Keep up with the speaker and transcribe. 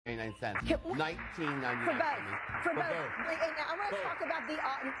$99. For $19.99 both. For both. And I want to talk about the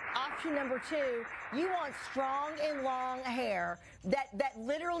option number 2. You want strong and long hair that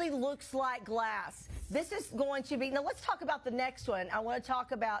literally looks like glass. This is going to be, now let's talk about the next one. I want to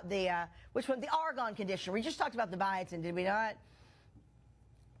talk about the, which one? The argan conditioner. We just talked about the biotin, did we not?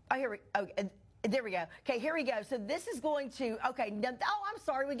 Oh, here we, okay, there we go. Okay, here we go. So this is going to, okay, now, oh, I'm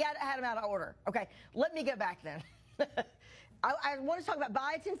sorry, had them out of order. Okay, let me go back then. I want to talk about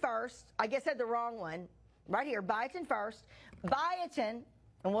biotin first. I guess I had the wrong one. Right here, biotin first. Biotin,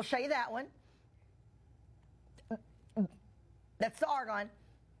 and we'll show you that one. That's the argan.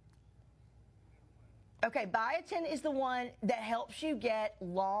 Okay, biotin is the one that helps you get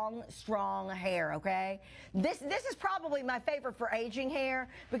long, strong hair, okay? This is probably my favorite for aging hair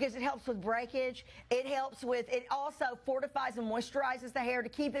because it helps with breakage. It helps with, it also fortifies and moisturizes the hair to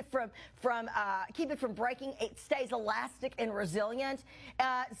keep it from breaking. It stays elastic and resilient.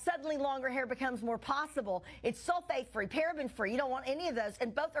 Suddenly longer hair becomes more possible. It's sulfate-free, paraben-free. You don't want any of those.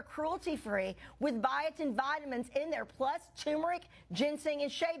 And both are cruelty-free with biotin vitamins in there, plus turmeric, ginseng,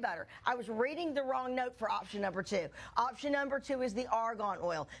 and shea butter. I was reading the wrong note for option number 2. Option number 2 is the argan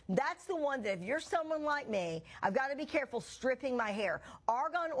oil. That's the one that if you're someone like me, I've got to be careful stripping my hair.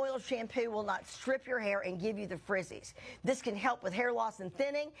 Argan oil shampoo will not strip your hair and give you the frizzies. This can help with hair loss and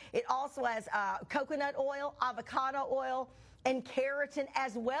thinning. It also has coconut oil, avocado oil, and keratin,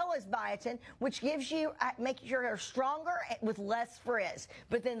 as well as biotin, which gives you, makes your hair stronger with less frizz.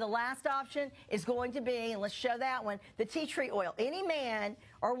 But then the last option is going to be, and let's show that one, the tea tree oil. Any man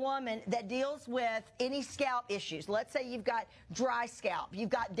or woman that deals with any scalp issues, let's say you've got dry scalp, you've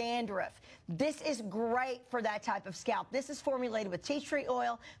got dandruff, this is great for that type of scalp. This is formulated with tea tree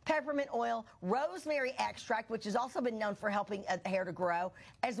oil, peppermint oil, rosemary extract, which has also been known for helping hair to grow,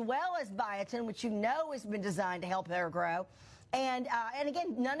 as well as biotin, which you know has been designed to help hair grow. And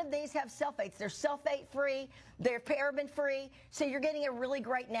again, none of these have sulfates. They're sulfate-free, they're paraben-free, so you're getting a really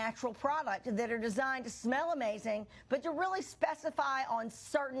great natural product that are designed to smell amazing, but to really specify on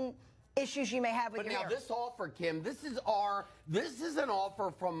certain issues you may have with your hair. But now this offer, Kim, this is an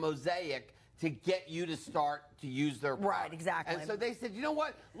offer from Mosaic to get you to start to use their product. Right, exactly. And so they said, you know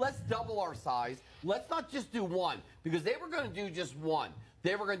what, let's double our size. Let's not just do one, because they were going to do just one.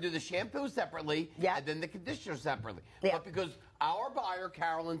 They were going to do the shampoo separately, and then the conditioner separately. But because our buyer,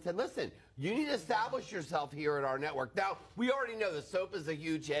 Carolyn, said, listen, you need to establish yourself here at our network. Now, we already know the soap is a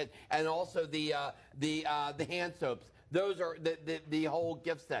huge hit, and also the hand soaps. Those are the whole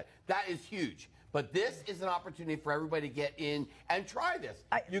gift set. That is huge. But this is an opportunity for everybody to get in and try this.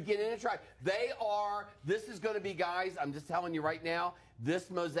 You get in and try. This is going to be, guys, I'm just telling you right now,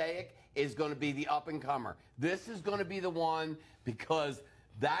 this Mosaic is going to be the up-and-comer. This is going to be the one because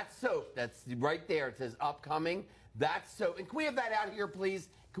that soap that's right there, it says upcoming, that soap. And can we have that out here, please?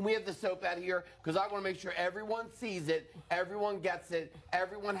 Can we have the soap out here? Because I want to make sure everyone sees it, everyone gets it,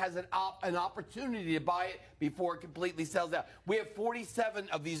 everyone has an opportunity to buy it before it completely sells out. We have 47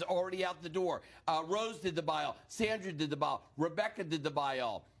 of these already out the door. Rose did the buy all. Sandra did the buy all. Rebecca did the buy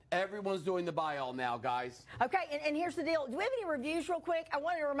all. Everyone's doing the buy all now, guys. Okay, and here's the deal. Do we have any reviews real quick? I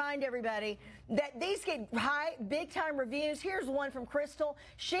want to remind everybody that these get big-time reviews. Here's one from Crystal.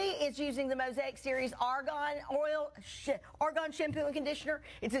 She is using the Mosaic Series Argan Shampoo and Conditioner.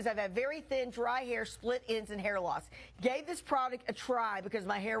 It says, I've had very thin, dry hair, split ends, and hair loss. Gave this product a try because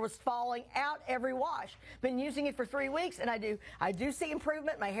my hair was falling out every wash. Been using it for 3 weeks, and I do see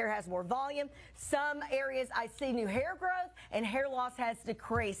improvement. My hair has more volume. Some areas I see new hair growth, and hair loss has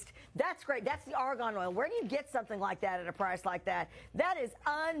decreased. That's great. That's the argan oil. Where do you get something like that at a price like that? That is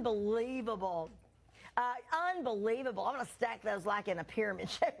unbelievable. Unbelievable. I'm going to stack those like in a pyramid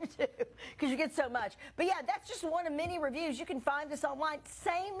shape, too, because you get so much. But, yeah, that's just one of many reviews. You can find this online.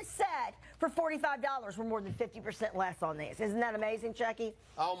 Same set for $45. We're more than 50% less on these. Isn't that amazing, Chucky?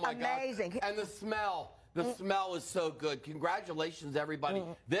 Oh, my God. Amazing. And the smell. The smell is so good. Congratulations, everybody.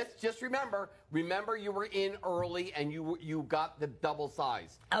 This, just remember you were in early and you got the double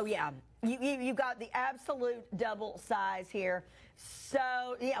size. Oh, yeah. You got the absolute double size here.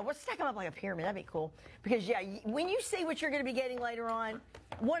 So, yeah, we'll stack them up like a pyramid. That'd be cool. Because, yeah, when you see what you're going to be getting later on,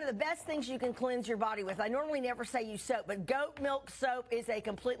 one of the best things you can cleanse your body with, I normally never say use soap, but goat milk soap is a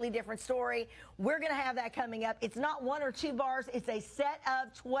completely different story. We're going to have that coming up. It's not 1 or 2 bars. It's a set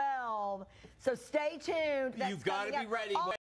of 12. So stay tuned. You've got to be ready.